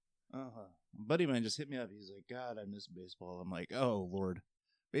A buddy of mine just hit me up. He's like, God, I miss baseball. I'm like, oh, Lord.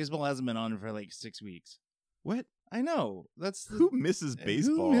 Baseball hasn't been on for like 6 weeks. What? I know. That's Who misses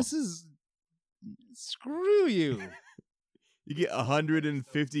baseball? Who misses? Screw you. You get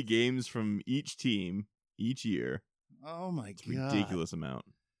 150 games from each team each year. Oh, my It's a God. ridiculous amount.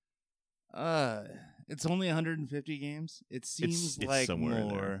 It's only 150 games. It seems It's like somewhere in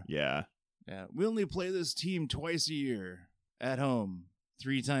more. there. Yeah. Yeah. We only play this team twice a year at home,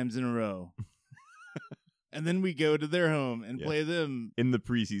 3 times in a row. And then we go to their home and play them in the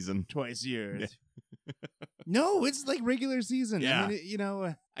preseason twice a year. Yeah. No, it's like regular season. Yeah. I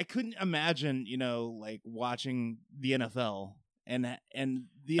mean, I couldn't imagine, like watching the NFL and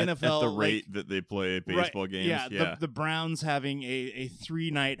the NFL at the rate that they play baseball games. Yeah, the Browns having a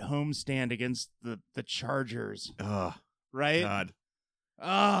 3-night homestand against the Chargers. Oh, right? God.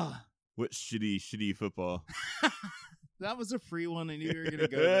 Ah. What shitty football. That was a free one. I knew you were going to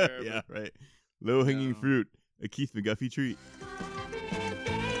go there. Yeah, right. Low-hanging fruit. A Keith McGuffey treat.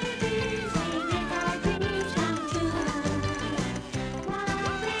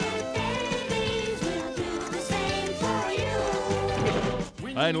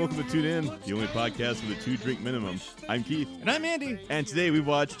 Hi, and welcome to Tune In, the only podcast with a 2-drink minimum. I'm Keith. And I'm Andy. And today we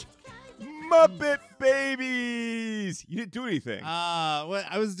watched Muppet Babies! You didn't do anything. What?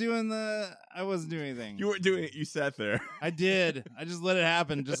 I wasn't doing anything. You weren't doing it. You sat there. I did. I just let it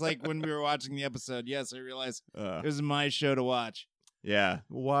happen, just like when we were watching the episode. Yes, I realized it was my show to watch. Yeah.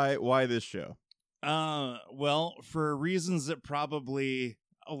 Why this show? Well, for reasons that probably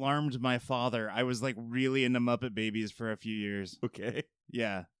alarmed my father, I was like really into Muppet Babies for a few years. Okay.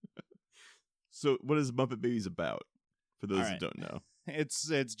 Yeah. So what is Muppet Babies about, for those that don't know?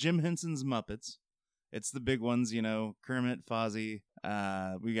 It's Jim Henson's Muppets. It's the big ones, Kermit, Fozzie.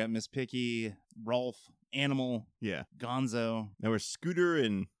 We got Miss Piggy, Rolf, Animal, Gonzo. Now we're Scooter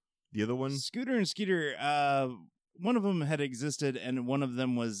and the other one? Scooter and Skeeter, one of them had existed and one of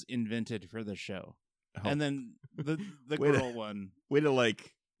them was invented for the show. Oh. And then the girl one. Way to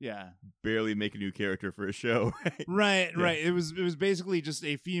yeah, barely make a new character for a show, right? Right. It was basically just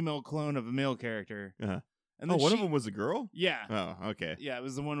a female clone of a male character. Uh-huh. And one of them was a girl? Yeah. Oh, okay. Yeah, it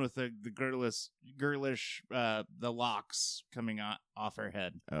was the one with the girlish, the locks coming off her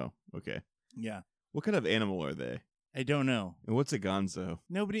head. Oh, okay. Yeah. What kind of animal are they? I don't know. And what's a gonzo?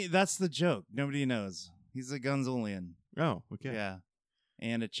 That's the joke. Nobody knows. He's a Gonzolian. Oh, okay. Yeah.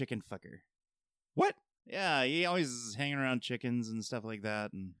 And a chicken fucker. What? Yeah, he always is hanging around chickens and stuff like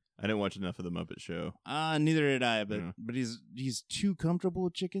that. And I didn't watch enough of the Muppet Show. Neither did I, but he's too comfortable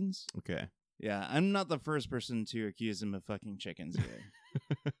with chickens. Okay. Yeah, I'm not the first person to accuse him of fucking chickens either.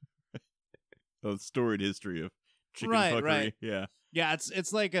 A storied history of chicken fuckery. Right. Yeah. Yeah,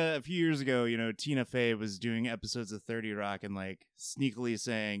 it's like a few years ago, Tina Fey was doing episodes of 30 Rock and sneakily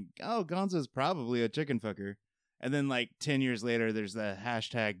saying, "Oh, Gonzo's probably a chicken fucker." And then 10 years later, there's the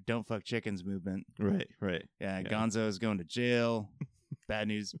hashtag "Don't Fuck Chickens" movement. Right. Yeah, Gonzo is going to jail. Bad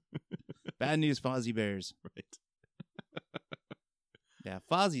news. Bad news, Fozzie Bears. Right. Yeah,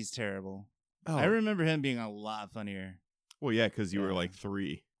 Fozzie's terrible. Oh. I remember him being a lot funnier. Well, yeah, because you were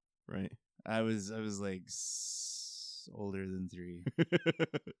 3, right? I was older than 3.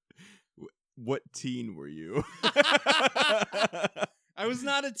 What teen were you? I was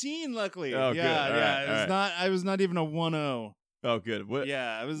not a teen, luckily. Oh, yeah, good. yeah. Right, it was not. I was not even a 1-0. Oh, good. What?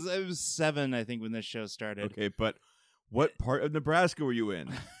 Yeah, I was 7, I think, when this show started. Okay, but what part of Nebraska were you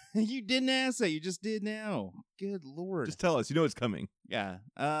in? You didn't ask that. You just did now. Good Lord. Just tell us. You know it's coming. Yeah.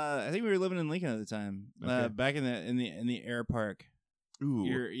 I think we were living in Lincoln at the time. Okay. Back in the air park.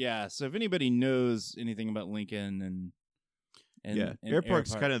 Ooh. Yeah. So if anybody knows anything about Lincoln and air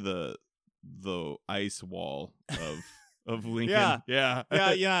park's kind of the ice wall of Lincoln. Yeah.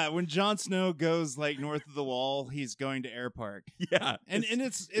 Yeah. When Jon Snow goes north of the wall, he's going to Air Park. Yeah. And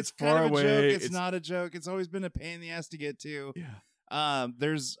it's far kind of a away. joke. It's not a joke. It's always been a pain in the ass to get to. Yeah.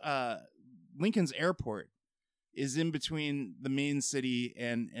 There's Lincoln's airport is in between the main city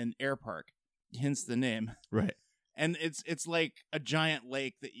and Air Park, hence the name. Right. And it's like a giant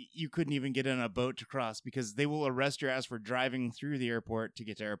lake that you couldn't even get in a boat to cross because they will arrest your ass for driving through the airport to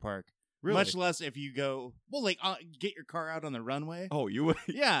get to Air Park. Really? Much less if you go, get your car out on the runway. Oh, you would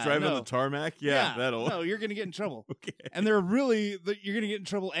drive on the tarmac? Yeah, that'll. No, you're going to get in trouble. Okay. And you're going to get in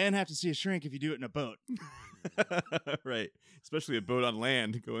trouble and have to see a shrink if you do it in a boat. Right. Especially a boat on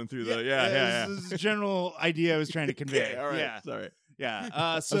land going through the, This is the general idea I was trying to convey. Okay, all right. Yeah. Sorry. Yeah.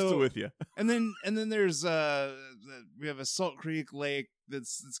 I'm still with you. And then there's we have a Salt Creek Lake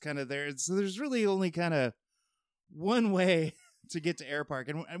that's kind of there. So there's really only kind of one way to get to Air Park.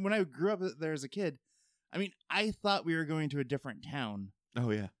 And when I grew up there as a kid, I mean, I thought we were going to a different town.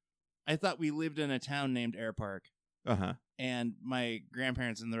 Oh yeah. I thought we lived in a town named Air Park, Uh-huh. and my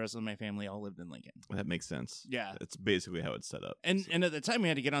grandparents and the rest of my family all lived in Lincoln. That makes sense. Yeah. That's basically how it's set up. And So- and at the time we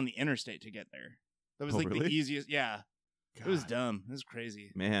had to get on the interstate to get there. That was Oh, like the really? easiest. Yeah, it was God, dumb. It was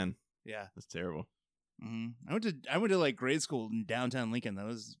crazy. Man, Yeah. that's terrible. I went to like grade school in downtown Lincoln. That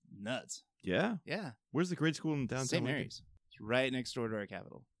was nuts. Yeah? Yeah. Where's the grade school in downtown St. Lincoln? Mary's. It's right next door to our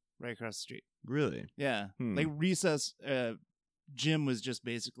Capitol. Right across the street. Really? Yeah. Hmm. Like recess gym was just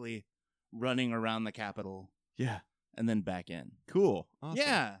basically running around the Capitol Yeah. and then back in. Cool. Awesome.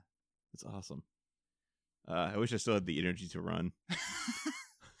 Yeah. That's awesome. I wish I still had the energy to run.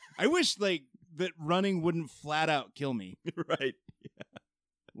 I wish like that running wouldn't flat out kill me. Right.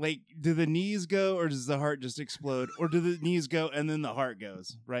 Like, do the knees go or does the heart just explode? Or do the knees go and then the heart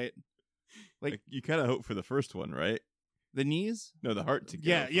goes, right? Like- Like you kind of hope for the first one, right? The knees? No, the heart to go.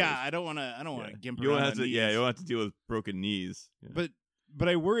 Yeah, yeah. first. I don't want to gimp You don't around have the to. Yeah, knees. you don't have to deal with broken knees. Yeah. But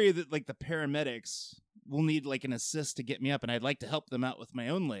I worry that like the paramedics will need like an assist to get me up, and I'd like to help them out with my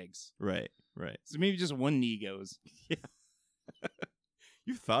own legs. Right. So maybe just one knee goes.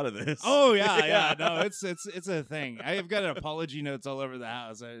 you've thought of this. Oh yeah. No, it's a thing. I've got apology notes all over the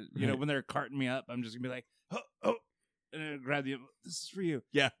house. Right. When they're carting me up, I'm just gonna be like, oh, and I grab the. This is for you.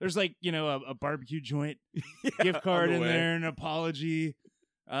 Yeah. There's like a barbecue joint Yeah, gift card on the in way. there, an apology.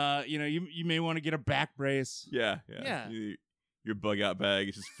 You may want to get a back brace. Yeah. Yeah. Your bug out bag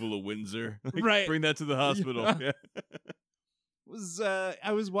is just full of Windsor. Like, Right. Bring that to the hospital. Yeah. Yeah.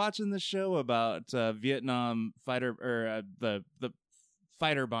 I was watching the show about Vietnam fighter or the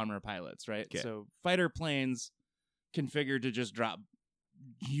fighter bomber pilots, right? 'Kay. So fighter planes configured to just drop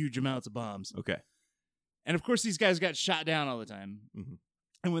huge amounts of bombs, Okay. and of course these guys got shot down all the time. Mhm.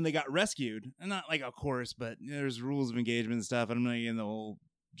 And when they got rescued, and not like of course, but there's rules of engagement and stuff. I'm not in the whole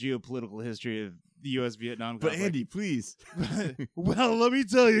geopolitical history of the U.S. Vietnam But conflict. Andy, please. Well, let me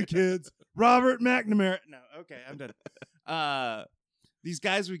tell you, kids. Robert McNamara. No, okay, I'm done. These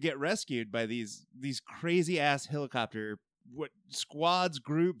guys would get rescued by these crazy ass helicopter squads,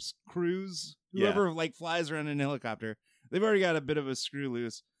 groups, crews, Yeah. whoever like flies around in a helicopter. They've already got a bit of a screw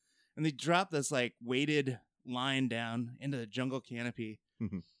loose, and they drop this like weighted line down into the jungle canopy.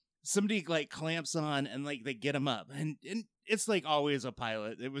 Mhm. Somebody like clamps on and like they get him up, and it's like always a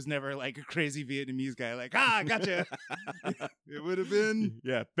pilot. It was never like a crazy Vietnamese guy like, gotcha. It would have been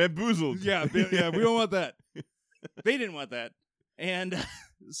Yeah. Bamboozled. yeah, we don't want that. They didn't want that. And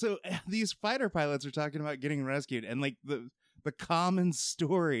so these fighter pilots are talking about getting rescued, and like the common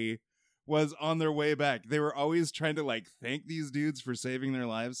story was on their way back, they were always trying to like thank these dudes for saving their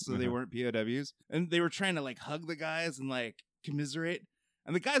lives so they Uh-huh. weren't POWs. And they were trying to like hug the guys and like commiserate.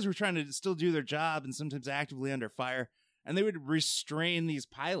 And the guys were trying to still do their job and sometimes actively under fire. And they would restrain these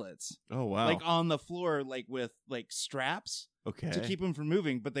pilots Oh wow. like on the floor, like with like straps okay. to keep them from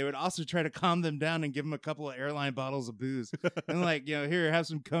moving, but they would also try to calm them down and give them a couple of airline bottles of booze and like, here, have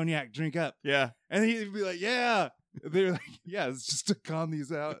some cognac, drink up. Yeah. And he'd be like, yeah. They were like, yeah, it's just to calm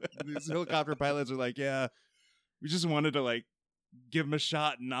these out. These helicopter pilots are like, yeah, we just wanted to like give him a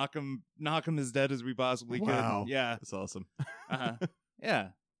shot and knock him as dead as we possibly Wow. could. Yeah. That's awesome. Uh-huh. Yeah.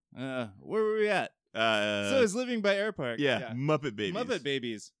 Where were we at? So it's Living by Air Park. yeah. Muppet Babies. Muppet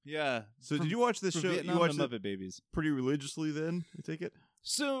Babies. Yeah. So From- did you watch this from show? Vietnam, You watched the it Muppet Babies. pretty religiously then, I take it?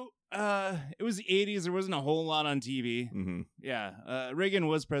 So it was the 80s. There wasn't a whole lot on TV. Mm-hmm. Yeah. Reagan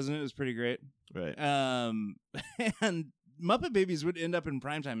was president. It was pretty great. Right. And Muppet Babies would end up in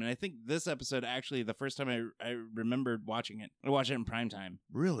primetime. And I think this episode, actually, the first time I remembered watching it, I watched it in primetime.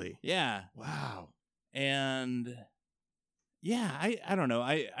 Really? Yeah. Wow. And yeah, I don't know.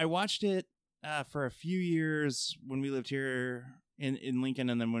 I watched it for a few years when we lived here in Lincoln,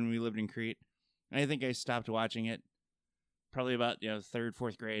 and then when we lived in Crete. And I think I stopped watching it probably about third,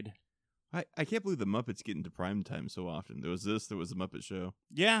 fourth grade. I can't believe the Muppets get into prime time so often. There was the Muppet Show.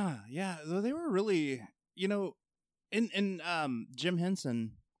 Yeah. Though they were really, and Jim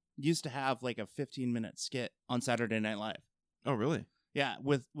Henson used to have like a 15-minute skit on Saturday Night Live. Oh, really? Yeah,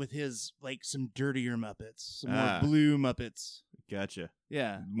 with his like some dirtier Muppets, some Ah. more blue Muppets. Gotcha.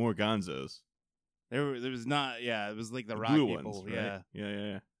 Yeah, More Gonzos. there was not. Yeah, it was like the rock blue people. ones, right? Yeah.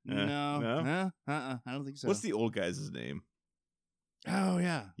 Yeah. No. I don't think so. What's the old guy's name? Oh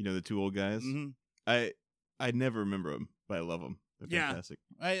yeah. You know, the two old guys? hmm I never remember them, but I love them. They're Yeah. fantastic.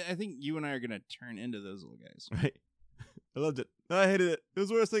 I think you and I are gonna turn into those little guys. Right? I loved it. I hated it. It was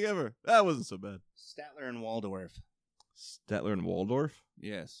the worst thing ever. That wasn't so bad. Statler and Waldorf. Statler and Waldorf?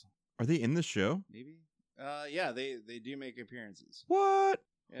 Yes. Are they in the show? Maybe. Yeah, they do make appearances. What?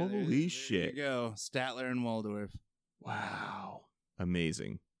 Yeah, Holy there shit. you go. Statler and Waldorf. Wow.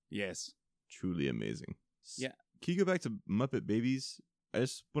 Amazing. Yes. Truly amazing. Yeah. Can you go back to Muppet Babies I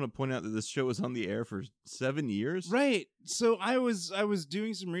just want to point out that this show was on the air for 7 years. Right. So I was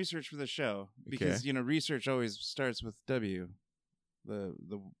doing some research for the show because Okay. you know research always starts with W, the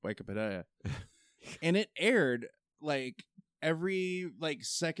Wikipedia, and it aired like every like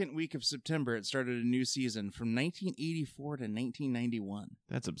second week of September. It started a new season from 1984 to 1991.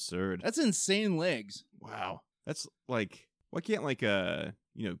 That's absurd. That's insane legs. Wow. That's like, why can't like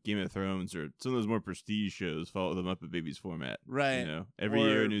Game of Thrones or some of those more prestige shows follow the Muppet Babies format? Right. You know, every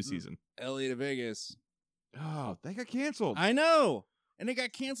year Or a new season. LA to Vegas. Oh, that got canceled. I know. And it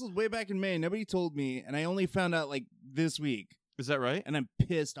got canceled way back in May. Nobody told me, and I only found out like this week, Is that right? and I'm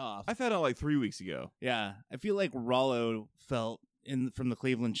pissed off. I found out like 3 weeks ago. Yeah, I feel like Rollo felt from the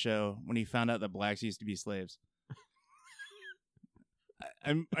Cleveland show when he found out that blacks used to be slaves.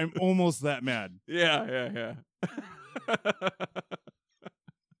 I'm almost that mad. Yeah.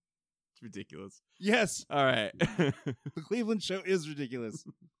 It's ridiculous. Yes, All right. the Cleveland show is ridiculous.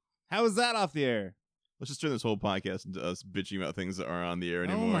 How is that off the air? Let's just turn this whole podcast into us bitching about things that aren't on the air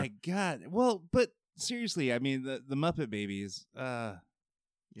anymore. Oh my god. Well, but seriously, I mean the Muppet Babies.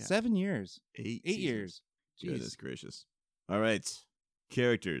 7 years, 8 years. Jeez. Goodness gracious. All right.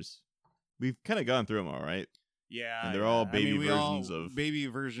 Characters. We've kind of gone through them all, right? Yeah, And they're all I mean, baby baby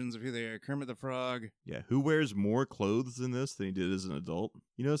versions of who they are. Kermit the Frog. Yeah. Who wears more clothes in this than he did as an adult?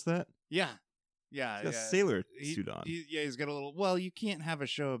 You notice that? Yeah. He's got a sailor suit on. He's got a little. Well, you can't have a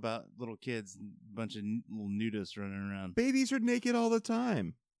show about little kids and a bunch of little nudists running around. Babies are naked all the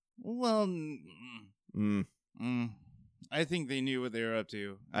time. Well, Mm. I think they knew what they were up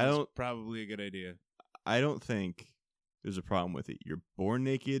to. I That's don't- probably a good idea. I don't think there's a problem with it. You're born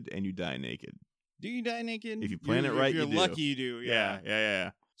naked and you die naked. Do you die naked? If you plan it right, if you're you do. lucky, you do.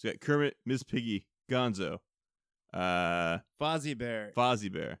 Yeah. So you got Kermit, Miss Piggy, Gonzo, Fozzie Bear,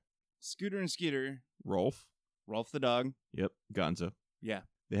 Fozzie Bear, Scooter and Skeeter, Rolf. Rolf the dog. Yep, Gonzo. Yeah.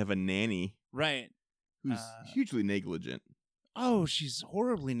 They have a nanny Right. who's hugely negligent. Oh, she's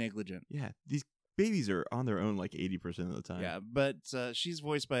horribly negligent. Yeah, these babies are on their own like 80% of the time. Yeah, but she's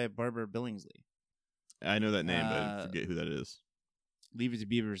voiced by Barbara Billingsley. I know that name, but I forget who that is. Leave It to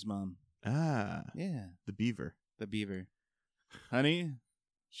Beaver's mom. Ah, Yeah, the beaver. the beaver. Honey,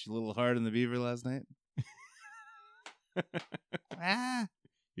 she a little hard on the beaver last night.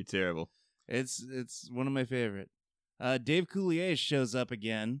 You're terrible. It's one of my favorite. Dave Coulier shows up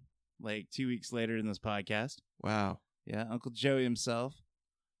again, like 2 weeks later in this podcast. Wow. Yeah, Uncle Joey himself.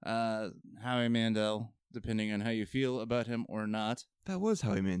 Howie Mandel, depending on how you feel about him or not. That was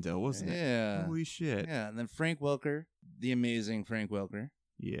Howie Mandel, wasn't it? Yeah. Holy shit. Yeah, and then Frank Welker, the amazing Frank Welker.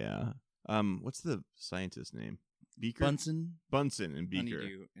 Yeah. What's the scientist's name? Beaker? Bunsen. Bunsen and Beaker.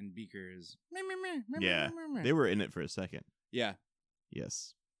 Honeydew, and Beaker is. Yeah. They were in it for a second. Yeah.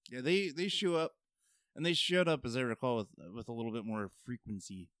 Yes. Yeah, they show up, and they showed up, as I recall, with a little bit more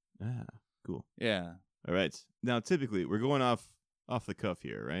frequency. Ah, cool. Yeah. All right. Now, typically, we're going off the cuff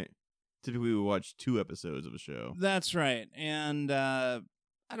here, right? Typically, we watch 2 episodes of a show. That's right. And I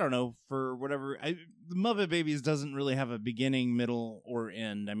don't know, for whatever. The Muppet Babies doesn't really have a beginning, middle, or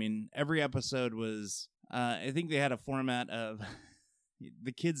end. I mean, every episode was, I think they had a format of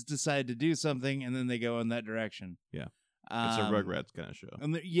the kids decide to do something, and then they go in that direction. Yeah. It's a Rugrats kind of show.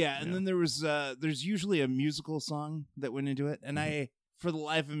 And Yeah. then there's usually a musical song that went into it, and I, for the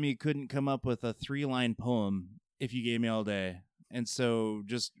life of me, couldn't come up with a 3-line poem if you gave me all day. And so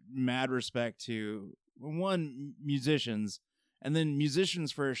just mad respect to, one, musicians, and then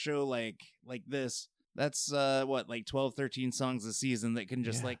musicians for a show like this. That's like 12, 13 songs a season that can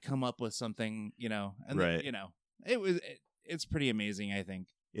just like come up with something, and Right. then, it's pretty amazing, I think.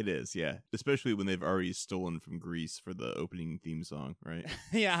 It is, yeah. Especially when they've already stolen from Grease for the opening theme song, right?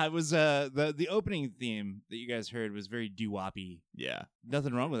 Yeah, it was the opening theme that you guys heard was very doo-woppy. Yeah.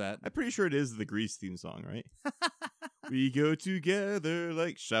 Nothing wrong with that. I'm pretty sure it is the Grease theme song, right? We go together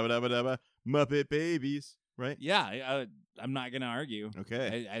like shabba-dabba-dabba, Muppet Babies, right? Yeah, I'm not gonna argue.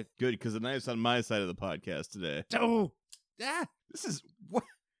 Okay. I Good, because the knife's on my side of the podcast today. oh, This is what?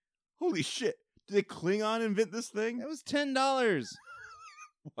 Holy shit! Did Klingon invent this thing? that was $10.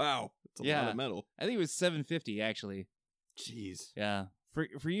 Wow, it's a lot Yeah. of metal. I think it was $7.50 actually. Jeez. Yeah,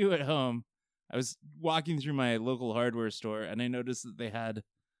 for you at home, I was walking through my local hardware store and I noticed that they had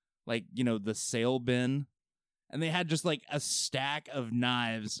like the sale bin, and they had just like a stack of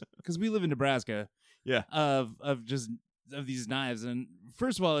knives because we live in Nebraska. Yeah. Of these knives, and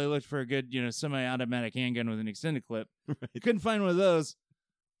first of all, I looked for a good semi-automatic handgun with an extended clip. Right. Couldn't find one of those.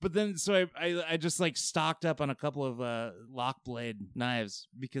 But then, so I just like stocked up on a couple of lock blade knives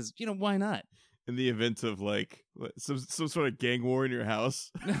because why not? in the event of like some sort of gang war in your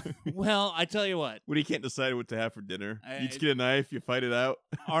house. Well, I tell you what, When you can't decide what to have for dinner, I- you just get a knife, you fight it out.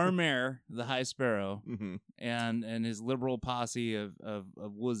 our mayor, the High Sparrow, Hmm. and his liberal posse of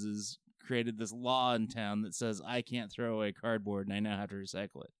wuzzes created this law in town that says I can't throw away cardboard and I now have to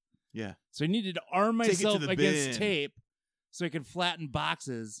recycle it. Yeah. So I needed to arm Take it to myself the against bin. tape so I could flatten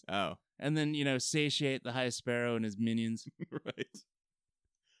boxes Oh, and then, satiate the High Sparrow and his minions. right.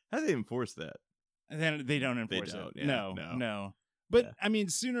 How do they enforce that? And then they don't enforce don't, it. yeah, No. no. But Yeah. I mean,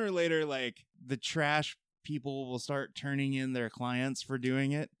 sooner or later, like the trash people will start turning in their clients for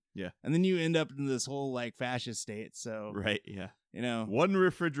doing it. Yeah. And then you end up in this whole like fascist state. So, Right, yeah. One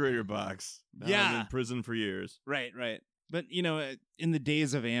refrigerator box. Now I'm Yeah. in prison for years. Right. But, in the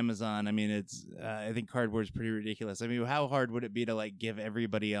days of Amazon, I mean, I think cardboard's pretty ridiculous. I mean, how hard would it be to like give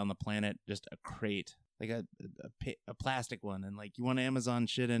everybody on the planet just a crate, like a plastic one, and like you want Amazon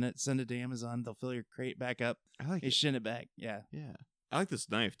shit in it, send it to Amazon, they'll fill your crate back up, I like they it. shin it back. Yeah. Yeah. I like this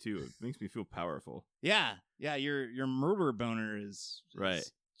knife too. It makes me feel powerful. Yeah. Your murder boner is Right.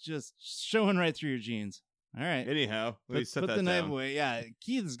 just showing right through your jeans. All right. Anyhow, let me set Put that the knife down. away. Yeah,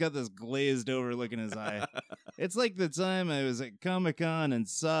 Keith's got this glazed over look in his eye. It's like the time I was at Comic-Con and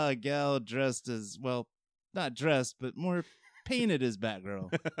saw a gal dressed as, well, not dressed, but more painted as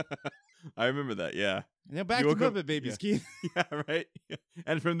Batgirl. I remember that, yeah. Back You to woke up- Muppet Babies, yeah. Keith. Yeah, right?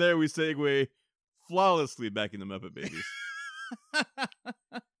 And from there, we segue flawlessly back into Muppet Babies.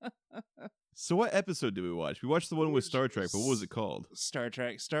 So what episode did we watch? We watched the one with Star Trek, but what was it called? Star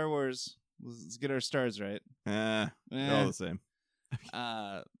Trek, Star Wars. Let's get our stars right. They're all the same.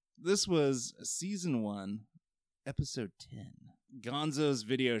 This was season 1, episode 10, Gonzo's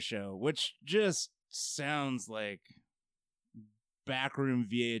video show, which just sounds like backroom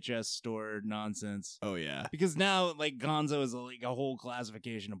VHS store nonsense. Oh, yeah. Because now, like, Gonzo is like a whole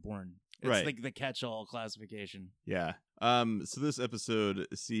classification of porn. It's Right. like the catch-all classification. Yeah. So this episode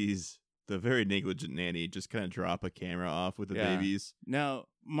sees the very negligent nanny just kind of drop a camera off with the Yeah. babies. Now,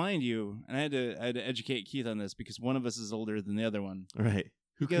 mind you, and I had to educate Keith on this because one of us is older than the other one. Right.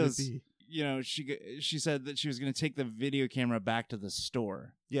 Who could Because- it be? She said that she was going to take the video camera back to the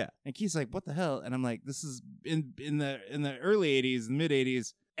store. Yeah. And Keith's like, "What the hell?" And I'm like, "This is in the early '80s, mid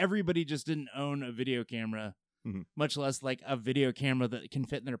 '80s. Everybody just didn't own a video camera, Mhm. much less like a video camera that can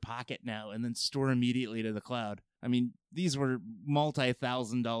fit in their pocket now and then store immediately to the cloud. I mean, these were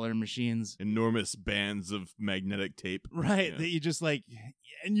multi-$1,000 machines, Enormous bands of magnetic tape. right? Yeah. That you just like,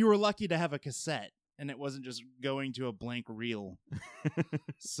 and you were lucky to have a cassette, and it wasn't just going to a blank reel.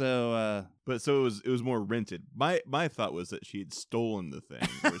 So But so it was more rented. My thought was that she had stolen the thing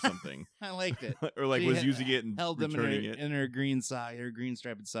or something. I liked it. Or like She was had- using it and Held them returning it. in her green sock, her green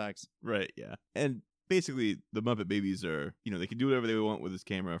striped socks. Right, yeah. And basically the Muppet Babies are, they can do whatever they want with this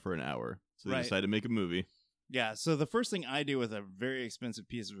camera for an hour. So they Right. decide to make a movie. Yeah, so the first thing I do with a very expensive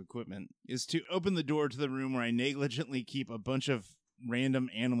piece of equipment is to open the door to the room where I negligently keep a bunch of random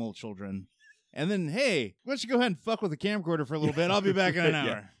animal children. And then, hey, why don't you go ahead and fuck with the camcorder for a little bit? I'll be back in an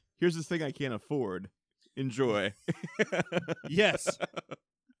Yeah. hour. Here's this thing I can't afford. Enjoy. Yes.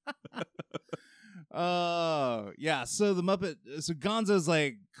 Oh, yeah. So Gonzo's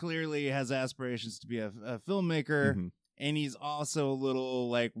like clearly has aspirations to be a filmmaker. Mhm. And he's also a little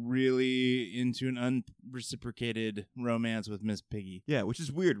like really into an unreciprocated romance with Miss Piggy. Yeah, which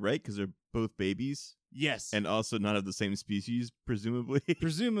is weird, right? Because they're both babies Yes. and also not of the same species, presumably.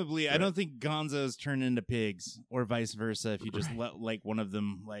 Presumably, I Right. don't think Gonzos turn into pigs or vice versa if you just let like one of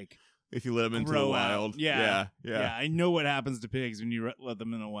them like If you let them into the grow out. wild. Yeah. Yeah. I know what happens to pigs when you let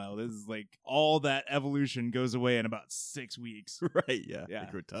them in the wild. This is like all that evolution goes away in about 6 weeks. Right, yeah. Yeah.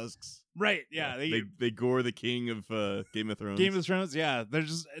 They grow tusks. Right. Yeah. They gore the king of Game of Thrones. Game of Thrones. Yeah. They're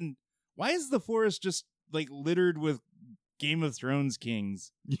just, and why is the forest just like littered with Game of Thrones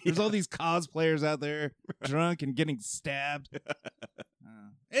kings? There's all these cosplayers out there drunk and getting stabbed.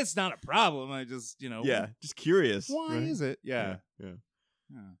 It's not a problem. I just, Yeah, just curious. why right? is it? Yeah.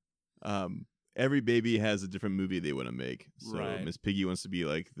 Yeah. Every baby has a different movie they want to make. So Right. Miss Piggy wants to be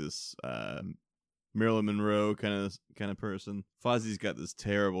like this Marilyn Monroe kind of person. Fozzie's got this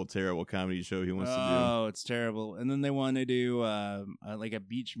terrible comedy show he wants to Oh, it's terrible. And then they want to do like a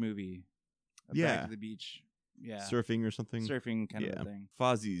beach movie. Yeah. Back to the beach. Yeah. do. Surfing or something. Surfing kind of Yeah. a thing.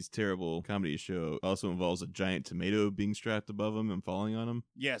 Fozzie's terrible comedy show also involves a giant tomato being strapped above him and falling on him.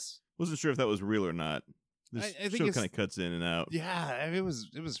 Yes. Wasn't sure if that was real or not. This I think show it's- kind of cuts in and out. Yeah, it was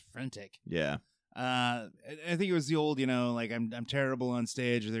frantic. Yeah. I think it was the old, like I'm terrible on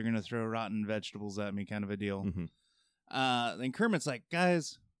stage, or they're gonna throw rotten vegetables at me, kind of a deal. Mhm. Then Kermit's like,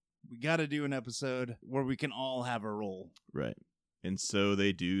 guys, we got to do an episode where we can all have a role. Right. And so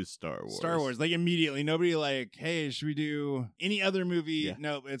they do Star Wars. Star Wars, like immediately. Nobody like, hey, should we do any other movie? Yeah.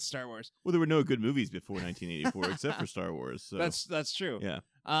 Nope, it's Star Wars. Well, there were no good movies before 1984 except for Star Wars. So. That's true.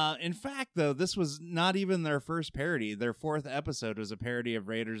 Yeah. In fact, though, this was not even their first parody. Their fourth episode was a parody of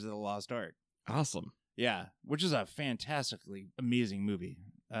Raiders of the Lost Ark. Awesome. Yeah, which is a fantastically amazing movie.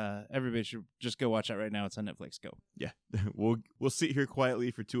 Everybody should just go watch that right now. It's on Netflix. Go. Yeah. We'll sit here quietly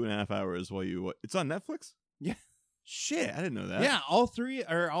for 2.5 hours while you. It's on Netflix? Yeah. Shit, I didn't know that. Yeah, all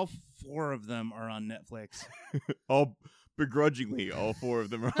four of them are on Netflix. All begrudgingly, all four of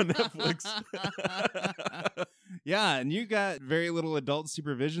them are on Netflix. Yeah, and you got very little adult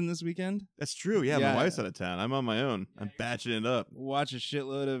supervision this weekend. That's true. Yeah, Yeah. my wife's out of town. I'm on my own. I'm batching it up. Watch a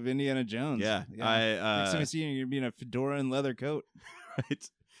shitload of Indiana Jones. Yeah. Next time I see you, you're being a fedora and leather coat. Right.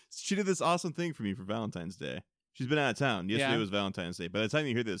 She did this awesome thing for me for Valentine's Day. She's been out of town. Yesterday Yeah. was Valentine's Day. By the time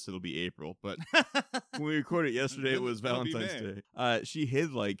you hear this, it'll be April. But when we recorded it yesterday, it was I'll be Valentine's there. Day. She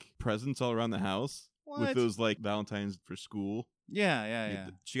hid like presents all around the house What? with those like Valentines for school. Yeah.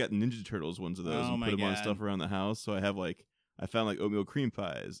 She got Ninja Turtles ones of those Oh and my put them on God. stuff around the house. So I found like oatmeal cream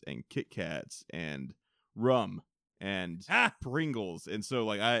pies and Kit Kats and rum and Ah! Pringles. And so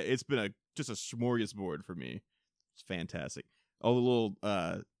like it's been just a smorgasbord for me. It's fantastic. All the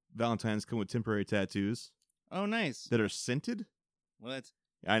little Valentines come with temporary tattoos Oh, nice. that are scented. What?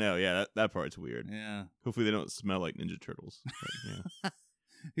 I know, yeah, that part's weird. Yeah. Hopefully they don't smell like Ninja Turtles. But, yeah.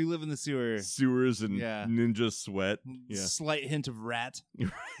 Who live in the sewer? Sewers and Yeah. ninja sweat. Yeah. Slight hint of rat.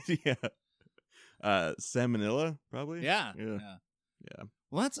 Yeah. Salmonella, probably? Yeah. Yeah. Yeah.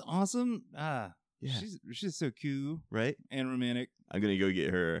 Well, that's awesome. Yeah. She's so cool Right? and romantic. I'm going to go get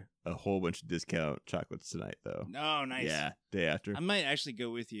her a whole bunch of discount chocolates tonight, though. Oh, nice. Yeah, day after. I might actually go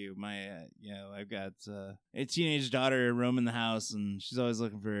with you. My, I've got a teenage daughter roaming the house, and she's always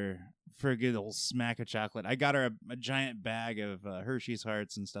looking for a good old smack of chocolate. I got her a giant bag of Hershey's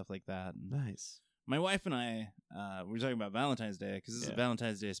Hearts and stuff like that. And Nice. my wife and I, we were talking about Valentine's Day because this is a Yeah.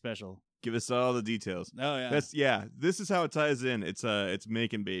 Valentine's Day special. Give us all the details. Oh yeah, This is how it ties in. It's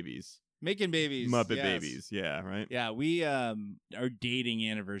making babies. making babies, Muppet yes. babies. Yeah, right? Yeah, we our dating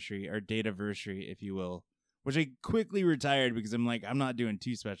anniversary, our date-iversary, if you will, which I quickly retired because I'm like, I'm not doing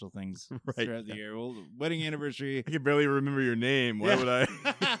two special things Right, throughout the yeah. year. Well, wedding anniversary. I can barely remember your name. Why Yeah. would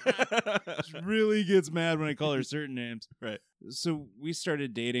I? She really gets mad when I call her certain names. Right. So we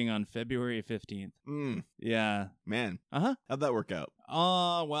started dating on February 15th. Yeah. Man, Uh-huh. how'd that work out?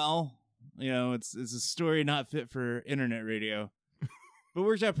 Well, it's a story not fit for internet radio. But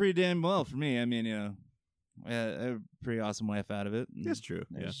worked out pretty damn well for me. I mean, I had a pretty awesome wife out of it. And That's true.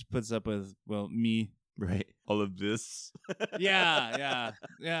 Yeah. She puts up with, me. Right. All of this. Yeah.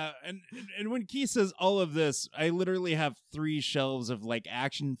 And when Keith says all of this, I literally have 3 shelves of like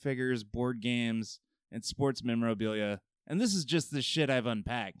action figures, board games, and sports memorabilia. And this is just the shit I've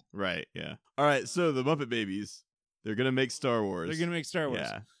unpacked. Right. Yeah. All right. So the Muppet Babies, they're going to make Star Wars. They're going to make Star Wars.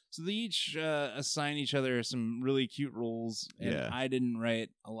 Yeah. So they each assign each other some really cute roles, and Yeah. I didn't write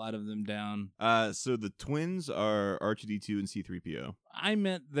a lot of them down. So the twins are R2D2 and C3PO. I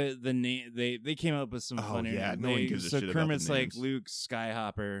meant the name. They came up with some Oh, funny. yeah, no one gives a so shit about the Kermit's like names. Luke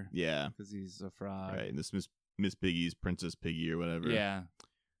Skyhopper Yeah. because he's a frog. Right. And this Miss Piggy's Princess Piggy or whatever. Yeah.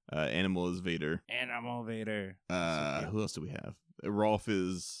 Animal is Vader. Animal Vader. Who else do we have? Rolf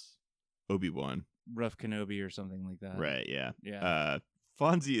is Obi-Wan. Rough Kenobi or something like that. Right. Yeah. Yeah.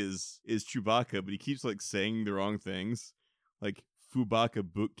 Fonzie is Chewbacca, but he keeps like saying the wrong things, like Fubaka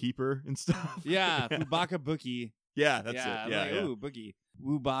bookkeeper and stuff. Yeah. Fubaka Bookie. Yeah, that's yeah. it. I'm Yeah, like, yeah. ooh, Bookie.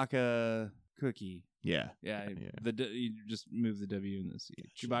 Wubaka Cookie. Yeah. Yeah. Yeah. You just move the W in the C.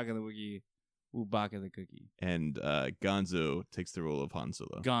 Chewbacca the Wookiee. Wubaka the Cookie. And Gonzo takes the role of Han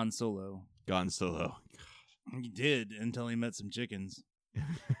Solo. Gone Solo. Gon Solo. He did until he met some chickens.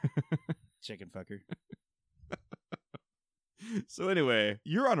 Chicken fucker. So anyway,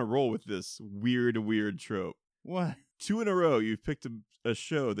 you're on a roll with this weird trope. What? 2 in a row, you've picked a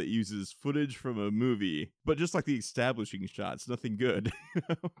show that uses footage from a movie, but just like the establishing shots, nothing good.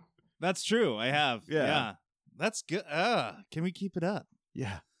 That's true. I have. Yeah. That's good. Can we keep it up?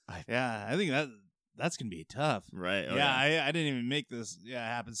 Yeah. Yeah. I think that's gonna be tough. Right. Oh, yeah. I didn't even make this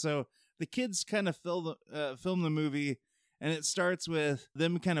happen. So the kids kind of film the movie, and it starts with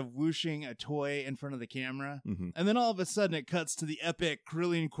them kind of whooshing a toy in front of the camera. Mm-hmm. And then all of a sudden it cuts to the epic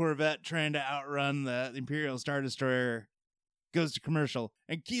Corellian Corvette trying to outrun the Imperial Star Destroyer. Goes to commercial.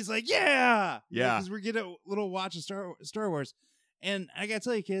 And Key's like, yeah! Yeah. Because we're getting a little watch of Star Wars. And I gotta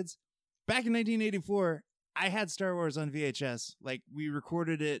tell you, kids, back in 1984, I had Star Wars on VHS. Like, we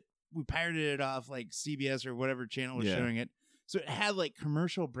recorded it, we pirated it off like CBS or whatever channel was Yeah. showing it. So it had like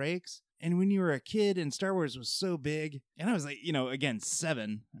commercial breaks. And when you were a kid and Star Wars was so big, and I was like, again,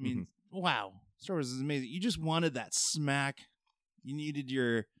 7. I mean, wow, Star Wars is amazing. You just wanted that smack. You needed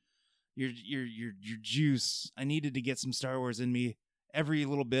your juice. I needed to get some Star Wars in me every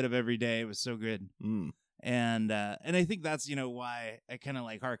little bit of every day. It was so good. And I think that's why I kind of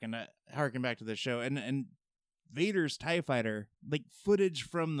like harken back to the show. And Vader's TIE Fighter, like footage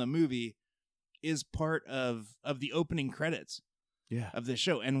from the movie, is part of the opening credits of the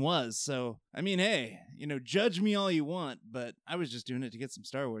show, and was. So I mean, hey, judge me all you want, but I was just doing it to get some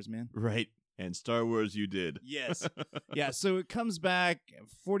Star Wars, man. Right. And Star Wars you did. Yes. Yeah, so it comes back,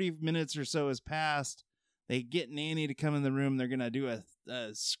 40 minutes or so has passed. They get Nanny to come in the room. They're going to do a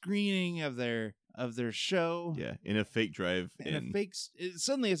screening of their show. Yeah, in a fake drive-in.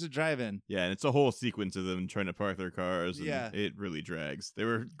 Suddenly it's a drive-in. Yeah, and it's a whole sequence of them trying to park their cars. And it really drags. They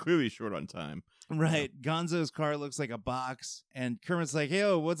were clearly short on time. Right. Gonzo's car looks like a box, and Kermit's like,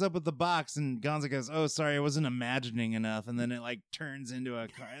 "Hey, what's up with the box?" And Gonzo goes, "Oh, sorry, I wasn't imagining enough." And then it like turns into a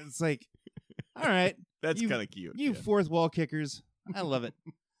car. It's like, all right. That's kind of cute. You fourth wall kickers. I love it.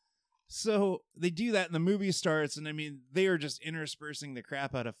 So they do that, and the movie starts, and I mean, they are just interspersing the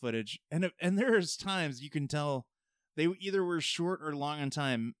crap out of footage. And there's times you can tell they either were short or long on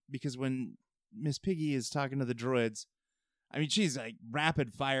time, because when Miss Piggy is talking to the droids, I mean, she's like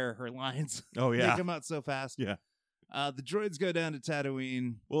rapid fire her lines. Oh, yeah. They come out so fast. Yeah. The droids go down to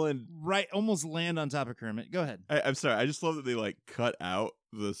Tatooine. Well, and almost land on top of Kermit. Go ahead. I'm sorry. I just love that they like cut out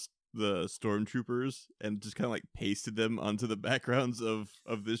the stormtroopers and just kind of like pasted them onto the backgrounds of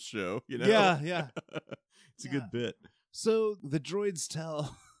this show. Yeah. It's a good bit. So the droids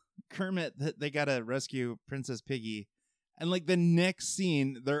tell Kermit that they gotta rescue Princess Piggy, and like the next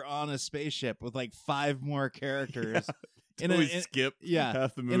scene, they're on a spaceship with like 5 more characters. Skip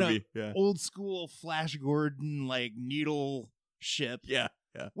half the movie. Old school Flash Gordon like needle ship. Yeah.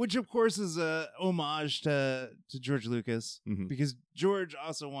 Which of course is a homage to George Lucas, Mhm. because George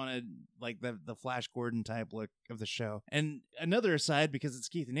also wanted like the Flash Gordon type look of the show. And another aside, because it's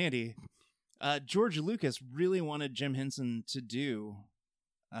Keith and Andy, George Lucas really wanted Jim Henson to do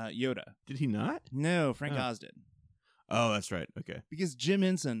Yoda. Did he not? No, Frank Oz did. Oh, that's right. Okay. Because Jim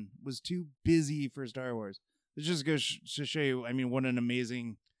Henson was too busy for Star Wars. It just goes to show you, I mean, what an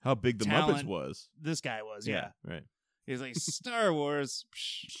amazing How big the talent Muppets was. this guy was. Yeah. Right. He's like, Star Wars,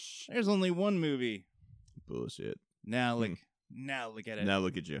 psh, there's only one movie. Bullshit. Now look at it. Now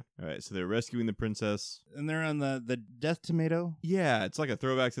look at you. All right, so they're rescuing the princess. And they're on the Death Tomato. Yeah, it's like a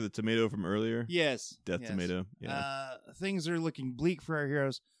throwback to the tomato from earlier. Yes. Death Tomato. Yeah. Things are looking bleak for our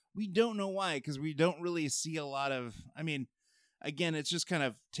heroes. We don't know why, because we don't really see a lot of, I mean, again, it's just kind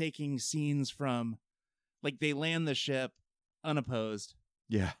of taking scenes from, like, they land the ship unopposed.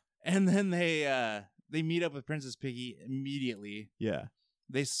 Yeah. And then they meet up with Princess Piggy immediately. Yeah.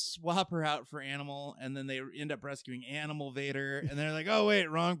 They swap her out for Animal, and then they end up rescuing Animal Vader, and they're like, oh,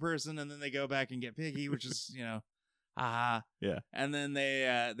 wait, wrong person, and then they go back and get Piggy, which is, haha. Yeah. And then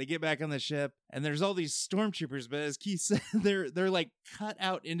they get back on the ship, and there's all these stormtroopers, but as Keith said, they're like cut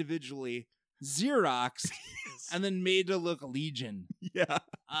out individually, Xeroxed, and then made to look Legion. Yeah.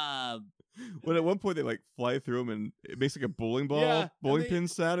 When at one point they like fly through them and it makes like a bowling pin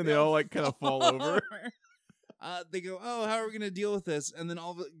sound, and they all like kind of fall over. They go, oh, how are we gonna deal with this? And then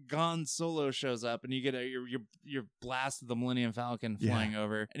Gon Solo shows up, and you get your blast of the Millennium Falcon flying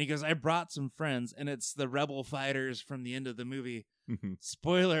over, and he goes, I brought some friends, and it's the rebel fighters from the end of the movie. Mm-hmm.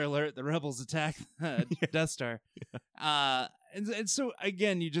 Spoiler alert: the rebels attack Death Star. And so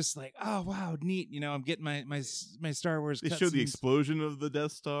again, you just like, oh wow, neat. I'm getting my Star Wars. They show the explosion of the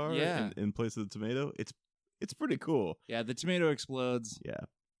Death Star. In place of the tomato. It's pretty cool. Yeah, the tomato explodes. Yeah.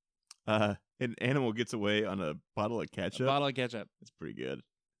 An animal gets away on a bottle of ketchup. It's pretty good.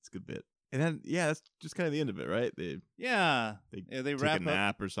 It's a good bit. And then that's just kind of the end of it, right? They they take wrap a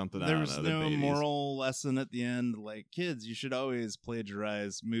nap or something. There was no moral lesson at the end, like, kids, you should always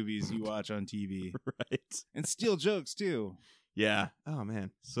plagiarize movies you watch on TV. Right. And steal jokes too. Yeah. Oh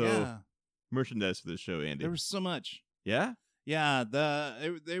man. So merchandise for this show, Andy. There was so much. Yeah? Yeah,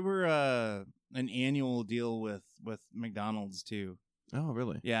 they were an annual deal with McDonald's too. Oh,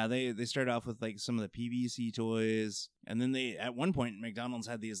 really? Yeah, they started off with like some of the PVC toys, and then they at one point McDonald's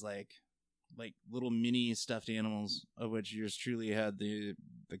had these like little mini stuffed animals, of which yours truly had the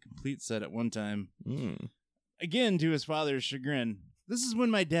complete set at one time. Again, to his father's chagrin. This is when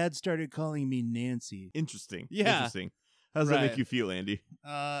my dad started calling me Nancy. Interesting. Yeah. Interesting. How does that make you feel, Andy?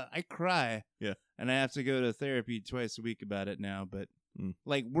 I cry. Yeah. And I have to go to therapy twice a week about it now, but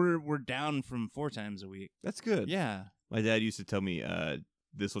like we're down from 4 times a week. That's good. Yeah. My dad used to tell me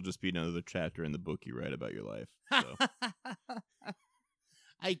this will just be another chapter in the book you write about your life. So.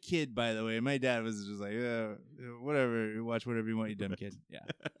 I kid, by the way. My dad was just like, whatever, watch whatever you want, you dumb kid. Yeah.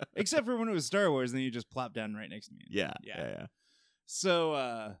 Except for when it was Star Wars, and then you just plop down right next to me. Yeah.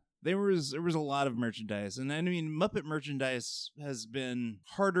 So there was a lot of merchandise. And I mean, Muppet merchandise has been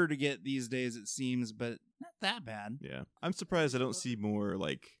harder to get these days, it seems, but not that bad. Yeah. I'm surprised I don't see more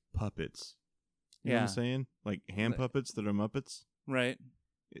like puppets. You know what I'm saying? Like hand puppets that are Muppets. Right.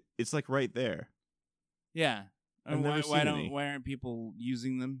 It's like right there. Yeah. I've never seen any. Why aren't people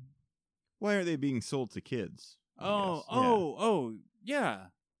using them? Why aren't they being sold to kids? Yeah.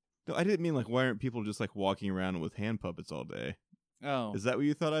 No, I didn't mean like why aren't people just like walking around with hand puppets all day? Oh. Is that what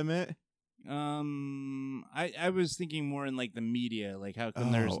you thought I meant? I was thinking more in like the media, like how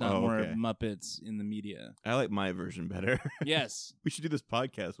come there's not more Muppets in the media? I like my version better. Yes. We should do this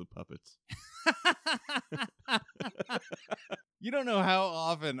podcast with puppets. You don't know how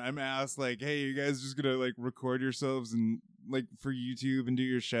often I'm asked, like, hey, you guys just gonna like record yourselves and like for YouTube and do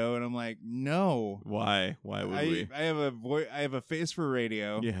your show? And I'm like, no. Why would we? I have a face for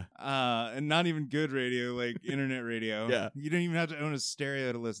radio. Yeah. And not even good radio, like internet radio. Yeah. You don't even have to own a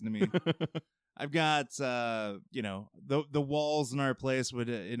stereo to listen to me. I've got the walls in our place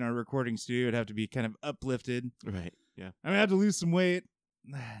in our recording studio would have to be kind of uplifted. Right. Yeah. I have to lose some weight.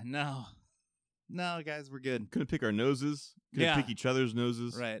 No, guys, we're good. Couldn't pick our noses. Couldn't pick each other's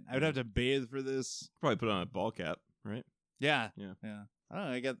noses. Right. I would have to bathe for this. Probably put on a ball cap, right? Yeah. I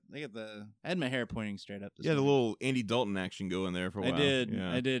don't know. I had my hair pointing straight up. You had a little Andy Dalton action going there for a while. I did.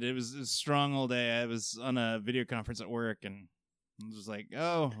 Yeah. I did. It was strong all day. I was on a video conference at work, and I was just like,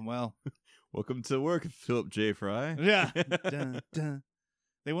 oh, well. Welcome to work, Philip J. Fry. Yeah. Dun, dun.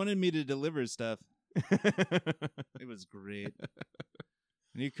 They wanted me to deliver stuff. It was great.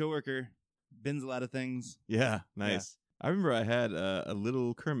 New coworker. Bins a lot of things. Yeah, nice. Yeah. I remember I had a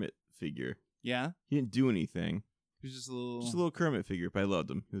little Kermit figure. Yeah? He didn't do anything. He was just a little... Kermit figure, but I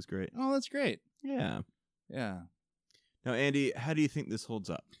loved him. He was great. Oh, that's great. Yeah. Yeah. Now, Andy, how do you think this holds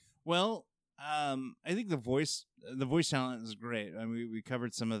up? Well, I think the voice talent is great. I mean, we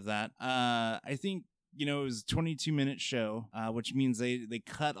covered some of that. I think, it was a 22-minute show, which means they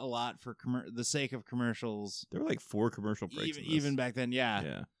cut a lot for the sake of commercials. There were like 4 commercial breaks. Even back then, yeah.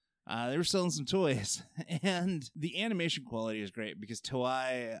 Yeah. They were selling some toys, and the animation quality is great because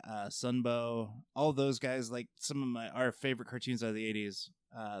Toei, Sunbow, all those guys, like some of our favorite cartoons out of the 80s,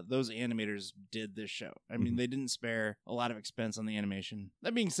 those animators did this show. I mean, they didn't spare a lot of expense on the animation.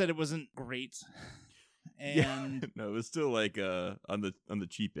 That being said, it wasn't great. And no, it was still like on the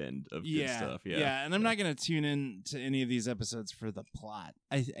cheap end of good stuff. Yeah, and I'm not gonna tune in to any of these episodes for the plot.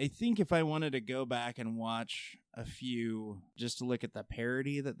 I think if I wanted to go back and watch a few just to look at the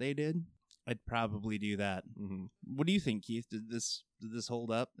parody that they did, I'd probably do that. Mm-hmm. What do you think, Keith? Did this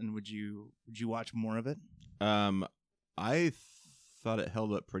hold up, and would you watch more of it? I thought it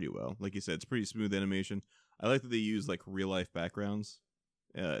held up pretty well. Like you said, it's pretty smooth animation. I like that they use like real life backgrounds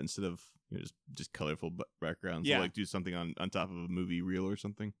instead of just colorful backgrounds. Yeah. So, like do something on top of a movie reel or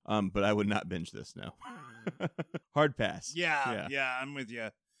something. But I would not binge this now. Hard pass. Yeah, I'm with you.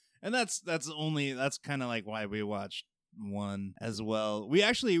 And that's kind of like why we watched one as well. We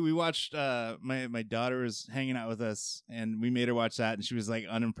watched my daughter was hanging out with us, and we made her watch that, and she was like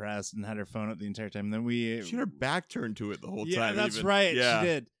unimpressed and had her phone up the entire time. And then she had her back turned to it the whole time. Yeah, that's right. Yeah. She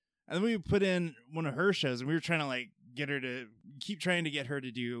did. And then we put in one of her shows, and we were trying to like get her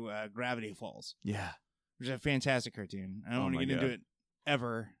to do Gravity Falls. Yeah, which is a fantastic cartoon. I don't want to get into it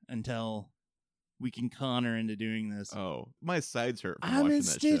ever until we can con her into doing this. Oh, my sides hurt from I'm watching in that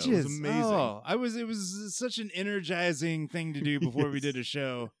stitches. show. It was amazing. It was such an energizing thing to do before we did a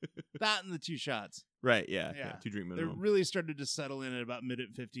show. That and the 2 shots. Right, yeah. 2 drink minimum. They really started to settle in at about minute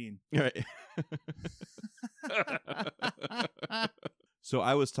 15. Right. So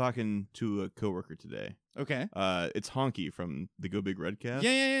I was talking to a coworker today. Okay. It's Honky from the Go Big Red cast.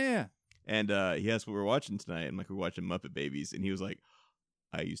 Yeah. And he asked what we're watching tonight. I'm like, we're watching Muppet Babies. And he was like,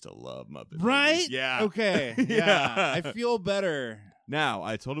 I used to love Muppet right? Babies. Yeah. Okay. Yeah. I feel better. Now,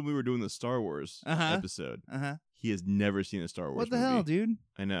 I told him we were doing the Star Wars episode. Uh-huh. He has never seen a Star Wars movie. What the movie. hell, dude?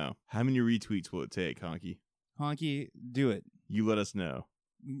 I know. How many retweets will it take, Honky? Honky, do it. You let us know.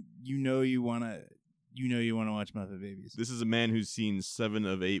 You know you want to watch Muppet Babies. This is a man who's seen 7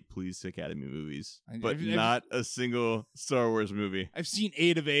 of 8 Police Academy movies, but not a single Star Wars movie. I've seen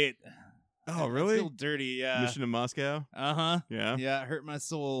 8 of 8. Oh, really? I feel dirty, yeah. Mission to Moscow? Uh-huh. Yeah? Yeah, it hurt my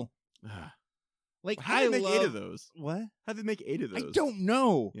soul. Like, how did they make 8 of those? What? How did they make 8 of those? I don't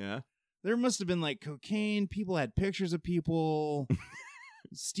know. Yeah? There must have been, like, cocaine. People had pictures of people.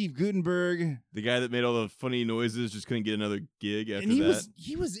 Steve Guttenberg. The guy that made all the funny noises just couldn't get another gig after And that.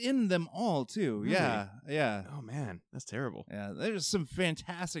 he was in them all too. Really? Yeah. Oh man, that's terrible. Yeah, there's some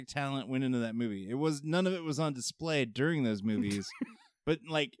fantastic talent went into that movie. None of it was on display during those movies, but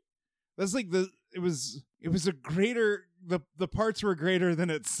like that's like it was a greater the parts were greater than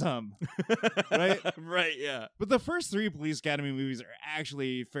its sum, right? Right, yeah. But the first 3 Police Academy movies are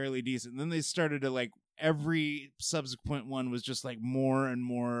actually fairly decent. And then they started to like every subsequent one was just like more and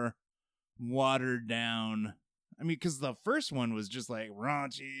more watered down. I mean, because the first one was just like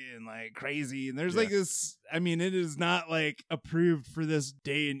raunchy and like crazy. And there's like this, I mean, it is not like approved for this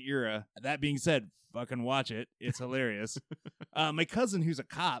day and era. That being said, fucking watch it. It's hilarious. My cousin, who's a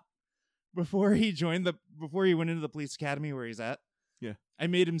cop, before he went into the police academy where he's at, yeah, I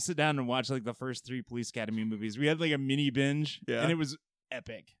made him sit down and watch like the first 3 Police Academy movies. We had like a mini binge, and it was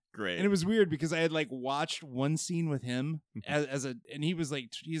epic. Great. And it was weird because I had like watched one scene with him and he was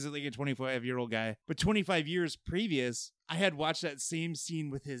like, he's like a 25-year-old guy, but 25 years previous, I had watched that same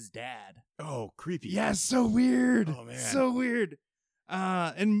scene with his dad. Oh, creepy. Yeah, so weird. Oh man, so weird.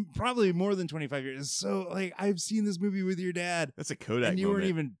 And probably more than 25 years. So like, I've seen this movie with your dad. That's a Kodak and you moment. weren't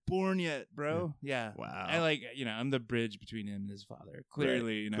even born yet, bro. Yeah. Wow. I like, I'm the bridge between him and his father.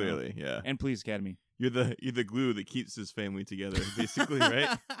 Clearly, Right. Clearly, yeah. And Police Academy. You're the glue that keeps his family together, basically,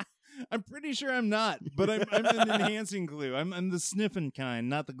 right? I'm pretty sure I'm not, but I'm an enhancing glue. I'm the sniffing kind,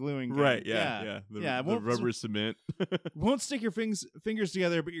 not the gluing kind. Right, yeah. The rubber cement. Won't stick your fingers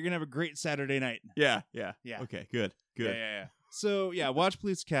together, but you're going to have a great Saturday night. Yeah. Okay, good. Yeah. So, yeah, watch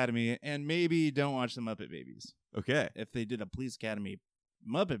Police Academy, and maybe don't watch the Muppet Babies. Okay. If they did a Police Academy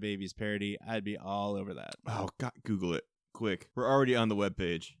Muppet Babies parody, I'd be all over that. Oh, God, Google it. Quick. We're already on the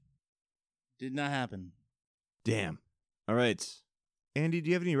webpage. Did not happen. Damn. All right. Andy, do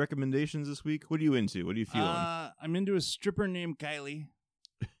you have any recommendations this week? What are you into? What are you feeling? I'm into a stripper named Kylie.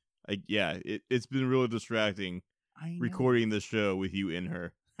 It's been really distracting recording this show with you in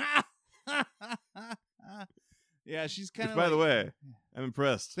her. Yeah, she's kind of. By the way, I'm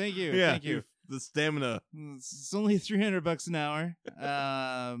impressed. Thank you. Yeah, thank you. The stamina. It's only $300 an hour.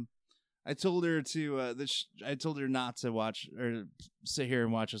 I told her to. I told her not to watch or sit here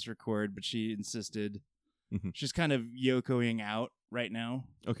and watch us record, but she insisted. Mm-hmm. She's kind of yokoing out right now.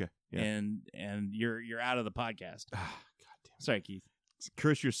 Okay. Yeah. And you're out of the podcast. God damn. Sorry, Keith.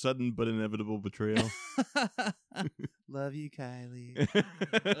 Curse your sudden but inevitable betrayal. Love you, Kylie.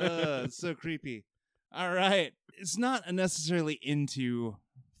 It's so creepy. All right. It's not necessarily into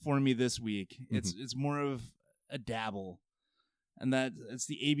for me this week. It's more of a dabble. And it's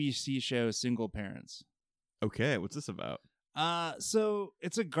the ABC show Single Parents. Okay, what's this about? So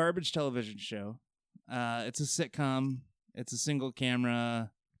it's a garbage television show. It's a sitcom. It's a single